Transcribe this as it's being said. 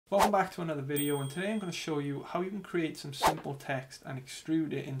Welcome back to another video, and today I'm going to show you how you can create some simple text and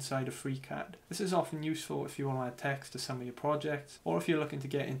extrude it inside of FreeCAD. This is often useful if you want to add text to some of your projects, or if you're looking to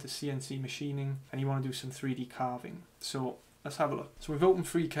get into CNC machining and you want to do some 3D carving. So let's have a look. So we've opened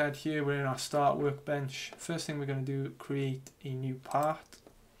FreeCAD here, we're in our start workbench. First thing we're going to do, create a new part,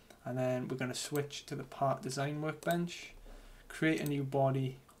 and then we're going to switch to the part design workbench, create a new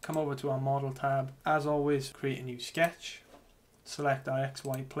body, come over to our model tab. As always, create a new sketch. Select our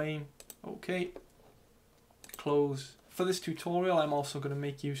XY plane, OK, close. For this tutorial I'm also going to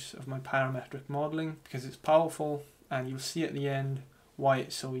make use of my parametric modeling because it's powerful, and you'll see at the end why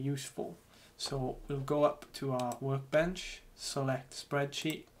it's so useful. So we'll go up to our workbench, select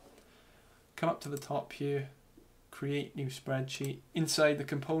spreadsheet, come up to the top here, create new spreadsheet. Inside the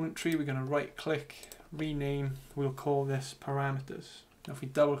component tree we're going to right click, rename, we'll call this parameters. Now if we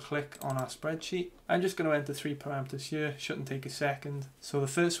double click on our spreadsheet, I'm just going to enter 3 parameters here, shouldn't take a second. So the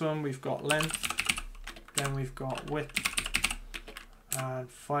first one, we've got length, then we've got width, and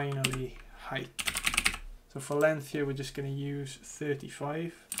finally height. So for length here we're just going to use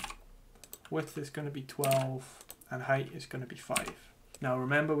 35, width is going to be 12, and height is going to be 5. Now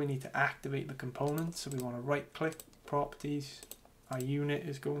remember, we need to activate the component, so we want to right click, properties, our unit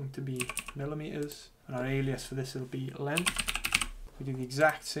is going to be millimeters, and our alias for this will be length. We do the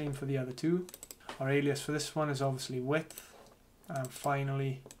exact same for the other two. Our alias for this one is obviously width, and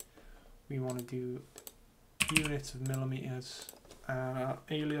finally we want to do units of millimeters, and our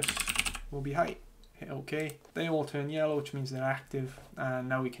alias will be height. Hit OK. They all turn yellow, which means they're active, and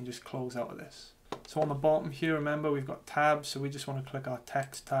now we can just close out of this. So on the bottom here, remember we've got tabs, so we just want to click our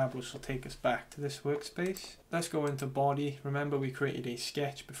text tab, which will take us back to this workspace. Let's go into body. Remember we created a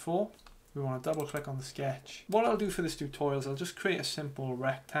sketch before. We want to double click on the sketch. What I'll do for this tutorial is I'll just create a simple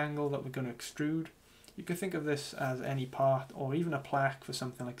rectangle that we're going to extrude. You can think of this as any part or even a plaque for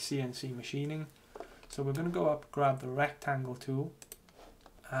something like CNC machining. So we're going to go up, grab the rectangle tool,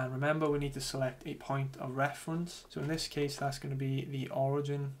 and remember we need to select a point of reference. So in this case that's going to be the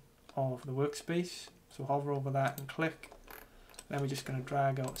origin of the workspace. So hover over that and click. Then we're just going to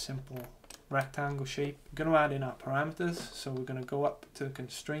drag out a simple rectangle shape. We're going to add in our parameters, so we're going to go up to the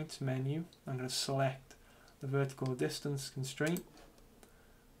constraints menu. I'm going to select the vertical distance constraint,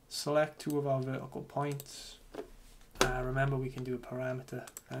 select 2 of our vertical points, remember we can do a parameter,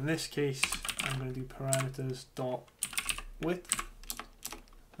 and in this case I'm going to do parameters dot width,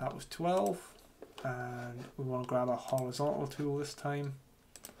 that was 12, and we want to grab our horizontal tool this time,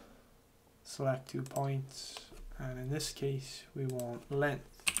 select 2 points, and in this case we want length.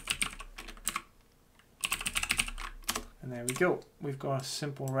 And there we go, we've got a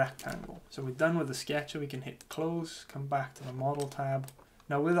simple rectangle. So we're done with the sketch, so we can hit close, come back to the model tab.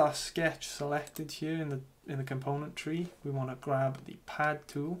 Now with our sketch selected here in the component tree, we want to grab the pad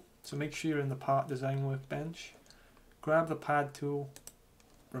tool. So make sure you're in the part design workbench. Grab the pad tool.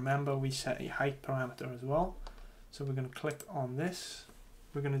 Remember we set a height parameter as well. So we're going to click on this.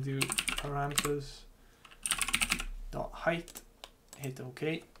 We're going to do parameters dot height, hit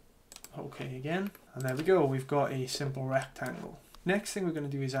OK. OK again, and there we go, we've got a simple rectangle. Next thing we're going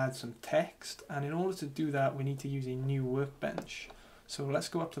to do is add some text, and in order to do that we need to use a new workbench. So let's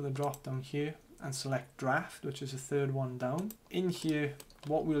go up to the drop down here and select draft, which is the 3rd one down. In here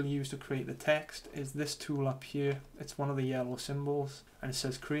what we'll use to create the text is this tool up here. It's one of the yellow symbols and it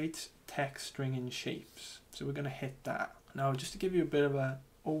says create text string in shapes. So we're going to hit that. Now just to give you a bit of an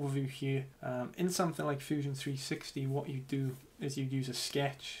overview here, in something like Fusion 360 what you do is you use a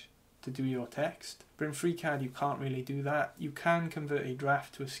sketch to do your text, but in FreeCAD you can't really do that. You can convert a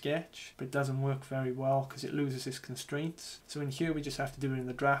draft to a sketch, but it doesn't work very well because it loses its constraints. So in here we just have to do it in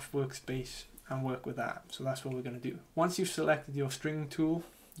the draft workspace and work with that. So that's what we're going to do. Once you've selected your string tool,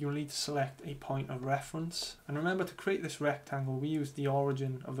 you'll need to select a point of reference, and remember to create this rectangle we use the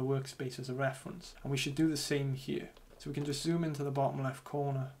origin of the workspace as a reference, and we should do the same here. So we can just zoom into the bottom left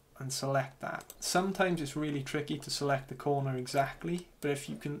corner and select that. Sometimes it's really tricky to select the corner exactly, but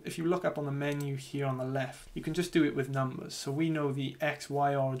if you look up on the menu here on the left, you can just do it with numbers. So we know the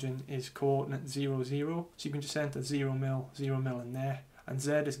XY origin is coordinate 0, 0, so you can just enter 0 mil in there, and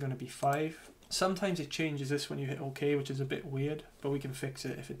Z is going to be 5. Sometimes it changes this when you hit OK, which is a bit weird, but we can fix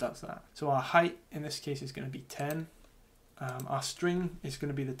it if it does that. So our height in this case is going to be 10. Our string is going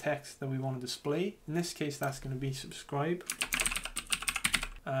to be the text that we want to display. In this case that's going to be subscribe.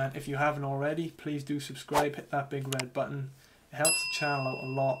 And if you haven't already, please do subscribe, hit that big red button. It helps the channel out a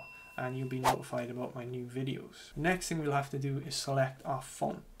lot and you'll be notified about my new videos. Next thing we'll have to do is select our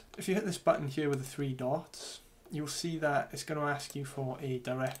font. If you hit this button here with the 3 dots, you'll see that it's going to ask you for a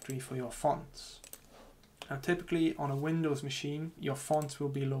directory for your fonts. Now typically on a Windows machine, your fonts will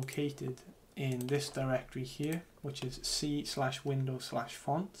be located in this directory here, which is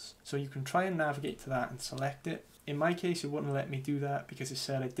c/windows/fonts. So you can try and navigate to that and select it. In my case, it wouldn't let me do that because it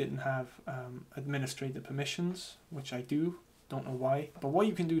said I didn't have administrator permissions, which I do. Don't know why. But what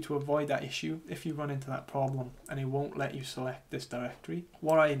you can do to avoid that issue, if you run into that problem and it won't let you select this directory,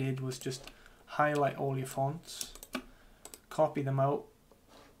 what I did was just highlight all your fonts, copy them out,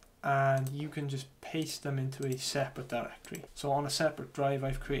 and you can just paste them into a separate directory. So on a separate drive,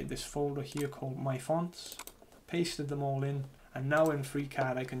 I've created this folder here called My Fonts, pasted them all in, and now in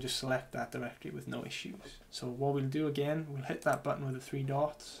FreeCAD I can just select that directory with no issues. So what we'll do again, we'll hit that button with the 3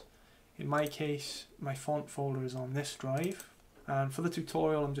 dots. In my case, my font folder is on this drive, and for the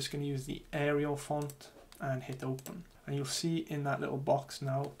tutorial I'm just going to use the Arial font and hit open. And you'll see in that little box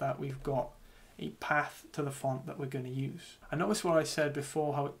now that we've got a path to the font that we're going to use. And notice what I said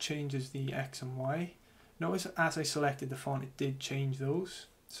before, how it changes the X and Y. Notice as I selected the font, it did change those.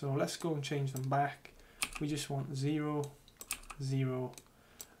 So let's go and change them back. We just want 0, 0,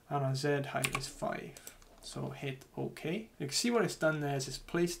 and our Z height is 5. So hit OK. You can see what it's done there is it's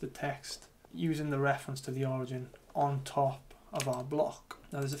placed the text using the reference to the origin on top of our block.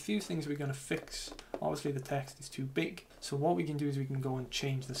 Now there's a few things we're going to fix. Obviously the text is too big, so what we can do is we can go and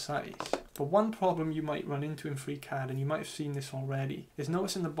change the size. But one problem you might run into in FreeCAD, and you might have seen this already, is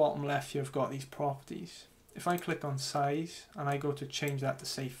notice in the bottom left here I've got these properties. If I click on size and I go to change that to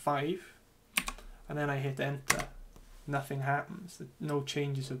say 5, and then I hit enter, nothing happens, no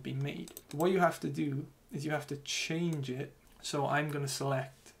changes have been made. What you have to do is you have to change it. So I'm going to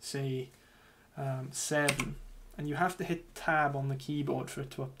select say 7, and you have to hit tab on the keyboard for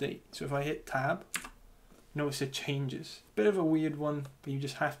it to update. So if I hit tab, notice it changes. Bit of a weird one, but you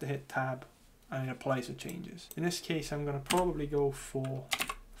just have to hit tab and it applies the changes. In this case I'm going to probably go for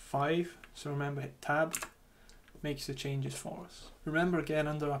 5, so remember hit tab, makes the changes for us. Remember again,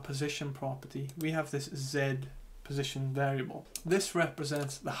 under our position property we have this Z position variable. This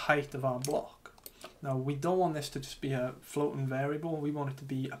represents the height of our block. Now we don't want this to just be a floating variable, we want it to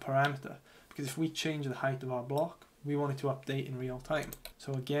be a parameter, because if we change the height of our block we want it to update in real time.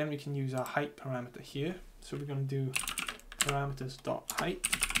 So again we can use our height parameter here. So we're going to do parameters.height,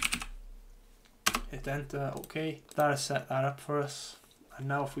 hit enter, OK. That has set that up for us. And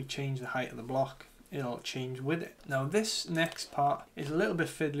now if we change the height of the block, it'll change with it. Now this next part is a little bit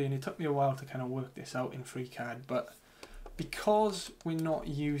fiddly and it took me a while to kind of work this out in FreeCAD, but because we're not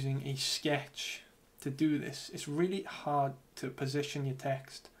using a sketch to do this, it's really hard to position your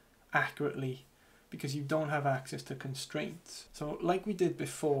text accurately because you don't have access to constraints. So like we did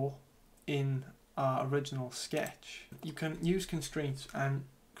before in our original sketch, you can use constraints and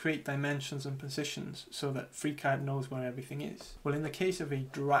create dimensions and positions so that FreeCAD knows where everything is. Well, in the case of a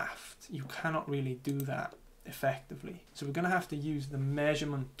draft, you cannot really do that effectively. So we're going to have to use the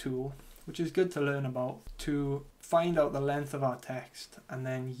measurement tool, which is good to learn about, to find out the length of our text and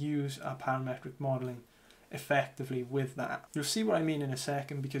then use our parametric modeling effectively with that. You'll see what I mean in a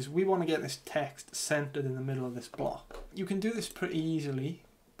second, because we want to get this text centered in the middle of this block. You can do this pretty easily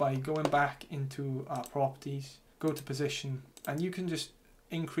by going back into our properties, go to position, and you can just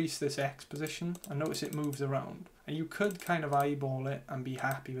increase this X position and notice it moves around. And you could kind of eyeball it and be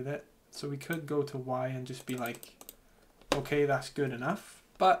happy with it. So we could go to Y and just be like, okay, that's good enough.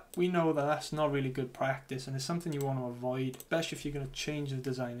 But we know that that's not really good practice and it's something you want to avoid, especially if you're going to change the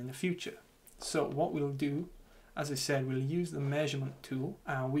design in the future. So what we'll do, as I said, we'll use the measurement tool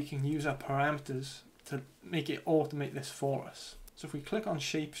and we can use our parameters to make it automate this for us. So if we click on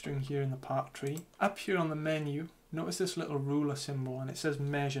shape string here in the part tree, up here on the menu, notice this little ruler symbol and it says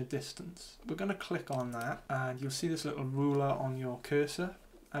measure distance. We're going to click on that and you'll see this little ruler on your cursor.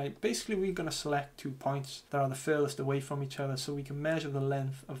 Basically we're going to select 2 points that are the furthest away from each other so we can measure the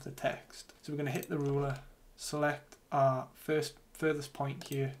length of the text. So we're going to hit the ruler, select our furthest point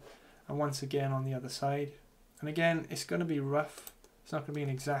here, and once again on the other side. And again, it's going to be rough. It's not going to be an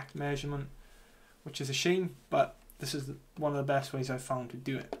exact measurement, which is a shame, but this is one of the best ways I've found to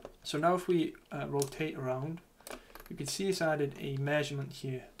do it. So now if we rotate around, you can see it's added a measurement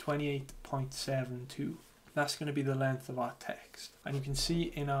here, 28.72. That's going to be the length of our text. And you can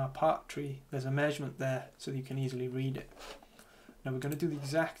see in our part tree, there's a measurement there so that you can easily read it. Now we're going to do the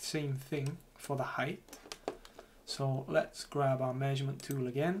exact same thing for the height. So let's grab our measurement tool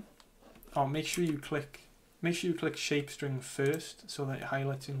again. Oh, make sure you click shape string first so that it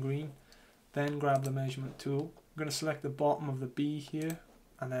highlights in green. Then grab the measurement tool. We're going to select the bottom of the B here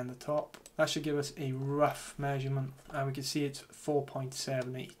and then the top. That should give us a rough measurement and we can see it's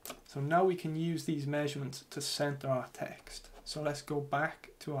 4.78. So now we can use these measurements to center our text. So let's go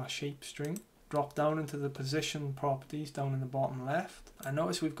back to our shape string drop down into the position properties down in the bottom left, and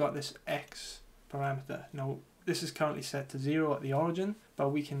notice we've got this X parameter. Now this is currently set to 0 at the origin, but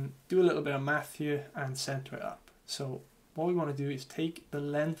we can do a little bit of math here and center it up. So what we want to do is take the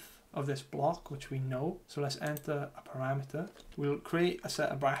length of this block, which we know. So let's enter a parameter. We'll create a set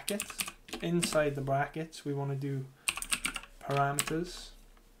of brackets. Inside the brackets, we want to do parameters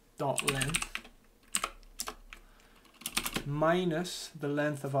dot length minus the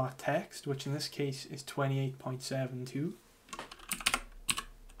length of our text, which in this case is 28.72.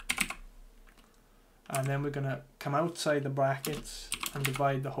 And then we're going to come outside the brackets and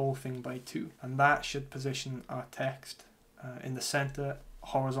divide the whole thing by 2. And that should position our text in the center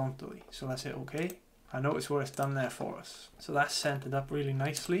horizontally. So let's hit OK. And notice what it's done there for us. So that's centered up really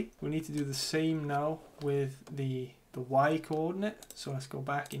nicely. We need to do the same now with the Y coordinate. So let's go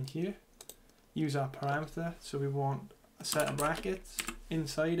back in here, use our parameter. So we want a set of brackets.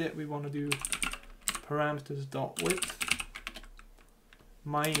 Inside it we want to do parameters dot width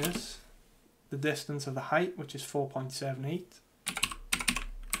minus the distance of the height, which is 4.78,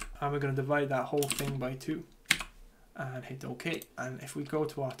 and we're going to divide that whole thing by 2 and hit OK. And if we go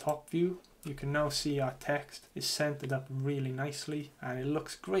to our top view, you can now see our text is centered up really nicely and it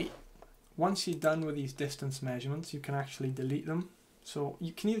looks great. Once you're done with these distance measurements, you can actually delete them. So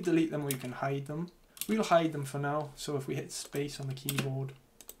you can either delete them or you can hide them. We'll hide them for now, so if we hit space on the keyboard,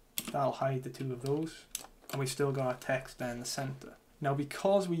 that'll hide the 2 of those, and we've still got our text there in the center. Now,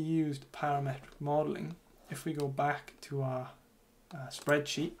 because we used parametric modeling, if we go back to our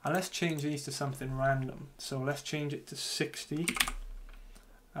spreadsheet, and let's change these to something random. So let's change it to 60.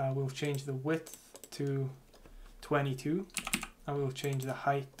 We'll change the width to 22, and we'll change the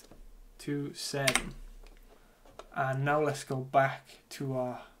height to 7. And now let's go back to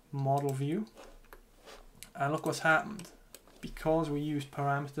our model view. And look what's happened. Because we used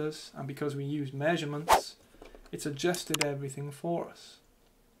parameters and because we used measurements, it's adjusted everything for us.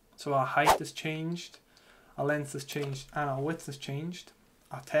 So our height has changed, our length has changed, and our width has changed.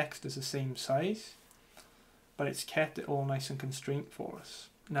 Our text is the same size, but it's kept it all nice and constrained for us.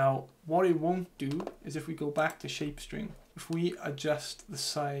 Now, what it won't do is if we go back to ShapeString, if we adjust the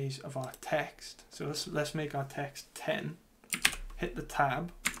size of our text, so let's make our text 10, hit the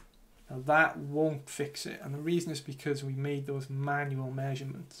tab. Now that won't fix it, and the reason is because we made those manual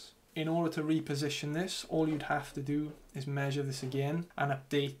measurements. In order to reposition this, all you'd have to do is measure this again and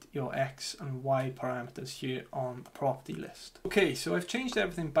update your X and Y parameters here on the property list. Okay, so I've changed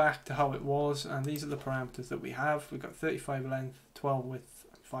everything back to how it was, and these are the parameters that we have. We've got 35 length, 12 width,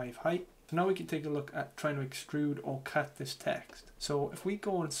 and 5 height. So now we can take a look at trying to extrude or cut this text. So if we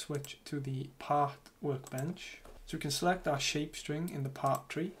go and switch to the part workbench, so we can select our shape string in the part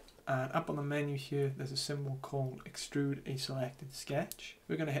tree. And up on the menu here, there's a symbol called Extrude a Selected Sketch.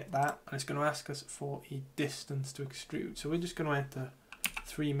 We're going to hit that, and it's going to ask us for a distance to extrude. So we're just going to enter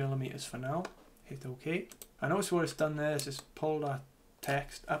 3mm for now. Hit OK. And notice what it's done there is it's pulled our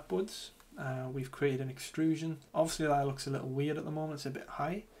text upwards. We've created an extrusion. Obviously that looks a little weird at the moment, it's a bit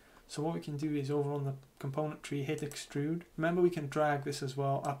high. So what we can do is over on the component tree, hit Extrude. Remember, we can drag this as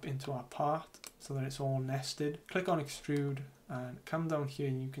well up into our part so that it's all nested. Click on Extrude and come down here,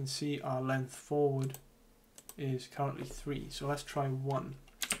 and you can see our length forward is currently 3. So let's try 1.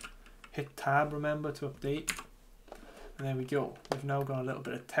 Hit tab, remember, to update. And there we go. We've now got a little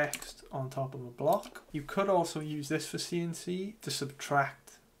bit of text on top of a block. You could also use this for CNC to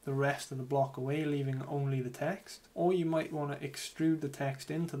subtract the rest of the block away, leaving only the text. Or you might want to extrude the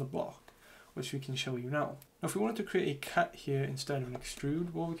text into the block, which we can show you now. Now if we wanted to create a cut here instead of an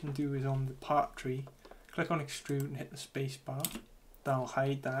extrude, what we can do is on the part tree, click on extrude and hit the space bar. That'll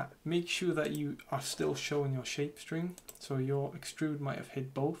hide that. Make sure that you are still showing your shape string, so your extrude might have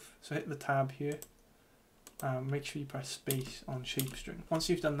hid both. So hit the tab here. Make sure you press space on shape string. Once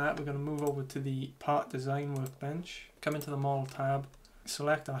you've done that, we're going to move over to the part design workbench. Come into the model tab,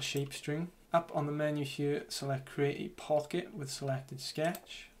 select our shape string. Up on the menu here, select create a pocket with selected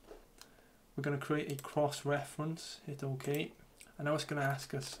sketch. We're going to create a cross reference, hit OK. And now it's going to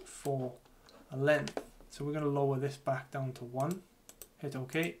ask us for a length. So we're going to lower this back down to 1. Hit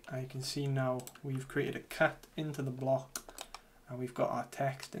OK, and you can see now we've created a cut into the block and we've got our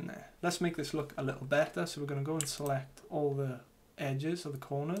text in there. Let's make this look a little better. So we're going to go and select all the edges of the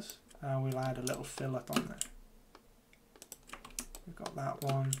corners and we'll add a little fillet on there. We've got that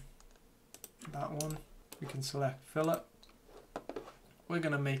one, that one. We can select fillet. We're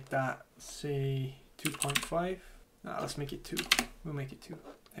going to make that, say, 2.5. Nah, let's make it 2. We'll make it 2.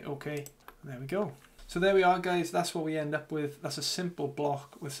 Hit OK, and there we go. So there we are, guys. That's what we end up with. That's a simple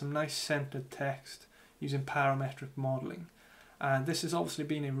block with some nice centered text using parametric modeling. And this has obviously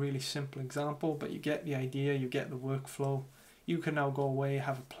been a really simple example, but you get the idea, you get the workflow. You can now go away,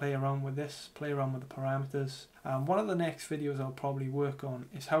 have a play around with this, play around with the parameters. One of the next videos I'll probably work on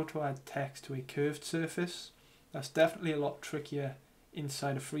is how to add text to a curved surface. That's definitely a lot trickier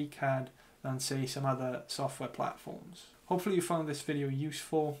inside of FreeCAD than say some other software platforms. Hopefully you found this video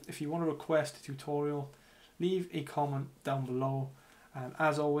useful. If you want to request a tutorial, leave a comment down below. And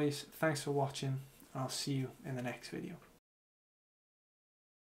as always, thanks for watching. I'll see you in the next video.